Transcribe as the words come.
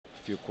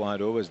Few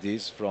quiet overs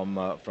these from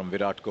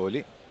Virat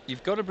Kohli.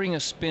 You've got to bring a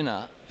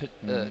spinner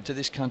to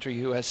this country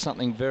who has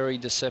something very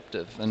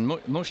deceptive. And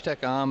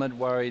Mushtaq Ahmed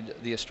worried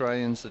the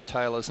Australians, the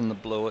Taylors and the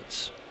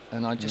Blewitts.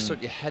 And I just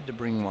thought you had to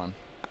bring one,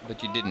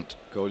 but you didn't.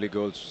 Kohli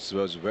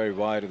was very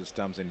wide of the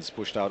stumps and he's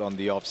pushed out on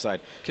the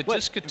offside.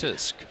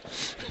 Katisk,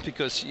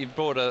 because you've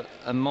brought a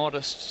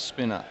modest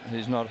spinner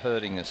who's not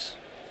hurting us.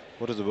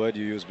 What was the word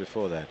you used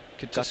before that?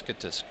 Katisk.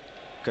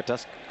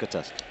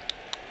 Katusk.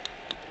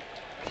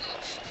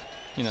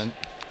 You know,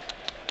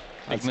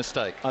 big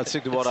mistake. I'll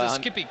stick to what I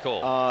Skippy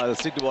call. I'll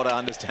stick to what I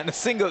understand. A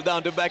single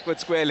down to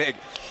backward square leg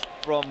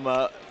from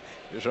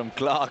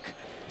Clark.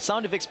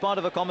 Sound effects part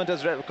of a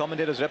commentator's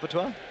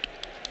repertoire.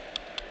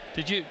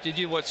 Did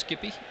you watch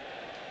Skippy?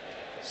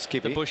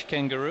 Skippy the Bush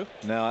Kangaroo?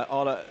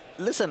 No,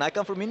 listen, I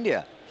come from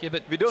India. Yeah,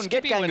 but we don't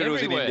Skippy get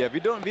kangaroos in India.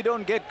 We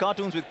don't get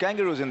cartoons with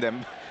kangaroos in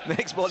them. The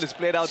next ball is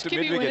played out to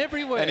mid-wicket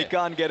and he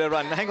can't get a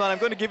run. Hang on, I'm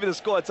going to give you the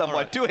score at some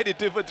point.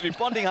 282 for 3,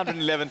 Ponting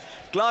 111,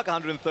 Clark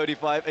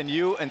 135, and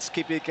you and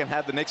Skippy can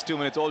have the next 2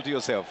 minutes all to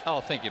yourself. Oh,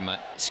 thank you, mate.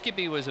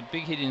 Skippy was a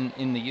big hit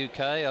in the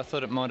UK. I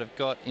thought it might have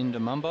got into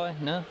Mumbai.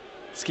 No?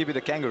 Skippy the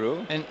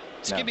Kangaroo? And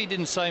Skippy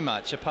didn't say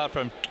much apart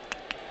from...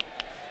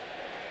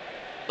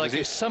 Like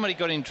if somebody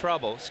got in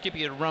trouble,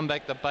 Skippy would run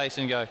back the base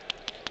and go...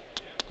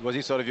 Was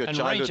he sort of your and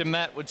childhood... Ranger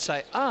Matt would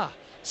say,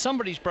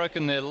 somebody's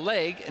broken their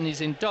leg and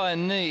is in dire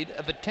need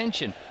of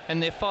attention,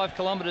 and they're 5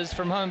 kilometres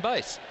from home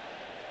base.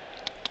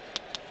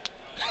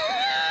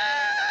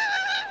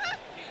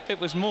 It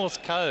was Morse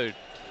code.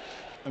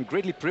 I'm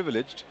greatly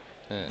privileged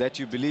that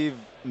you believe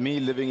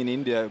me, living in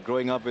India,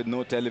 growing up with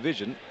no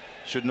television,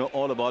 should know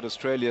all about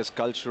Australia's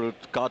cultural,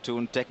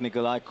 cartoon,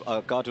 technical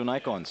cartoon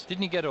icons.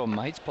 Didn't you go to a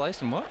mate's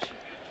place and watch?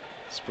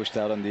 It's pushed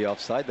out on the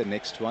offside. The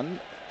next one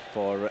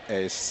for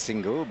a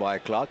single by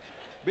Clark.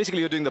 Basically,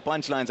 you're doing the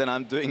punchlines and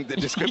I'm doing the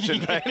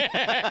description, right?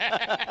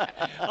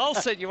 I'll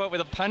set you up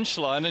with a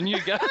punchline and you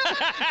go.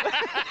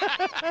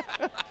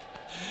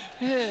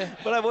 Yeah.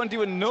 But I won't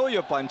even know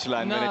your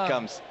punchline when it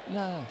comes.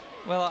 No.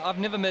 Well, I've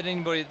never met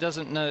anybody that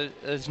doesn't know,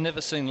 has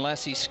never seen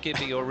Lassie,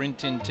 Skippy or Rin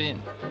Tin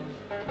Tin.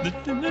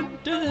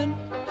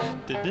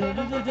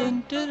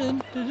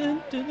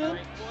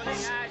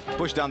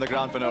 Push down the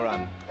ground for no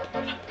run.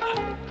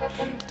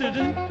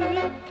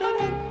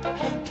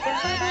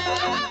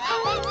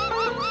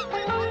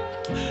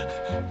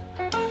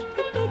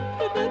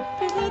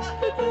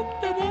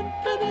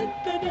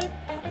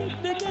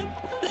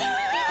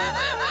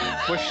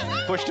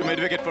 Push to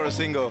mid-wicket for a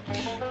single.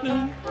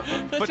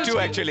 For 2,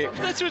 actually.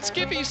 That's what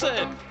Skippy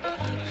said.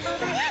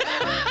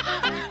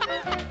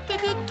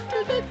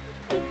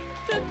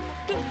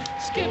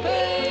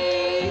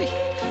 Skippy!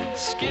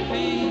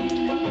 Skippy!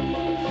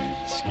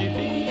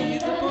 Skippy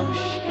the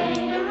Bush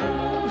Kangaroo!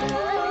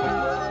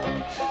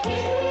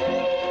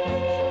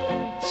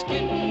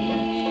 Skippy!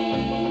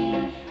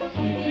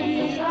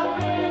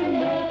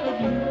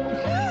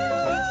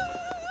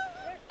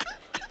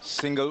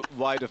 Single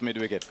wide of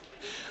mid-wicket.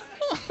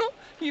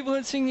 You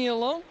weren't singing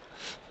along?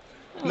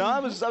 No, I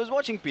was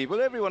watching people.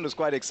 Everyone was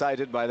quite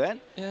excited by that.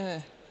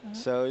 Yeah.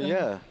 So,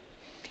 yeah,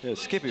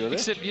 Skippy, was it?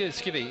 Except you,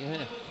 Skippy,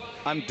 yeah.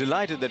 I'm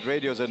delighted that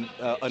radio is an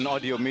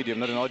audio medium,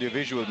 not an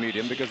audio-visual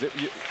medium, because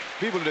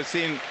people would have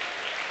seen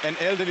an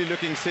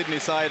elderly-looking Sydney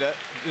sider,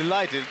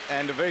 delighted,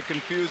 and a very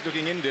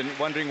confused-looking Indian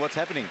wondering what's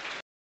happening.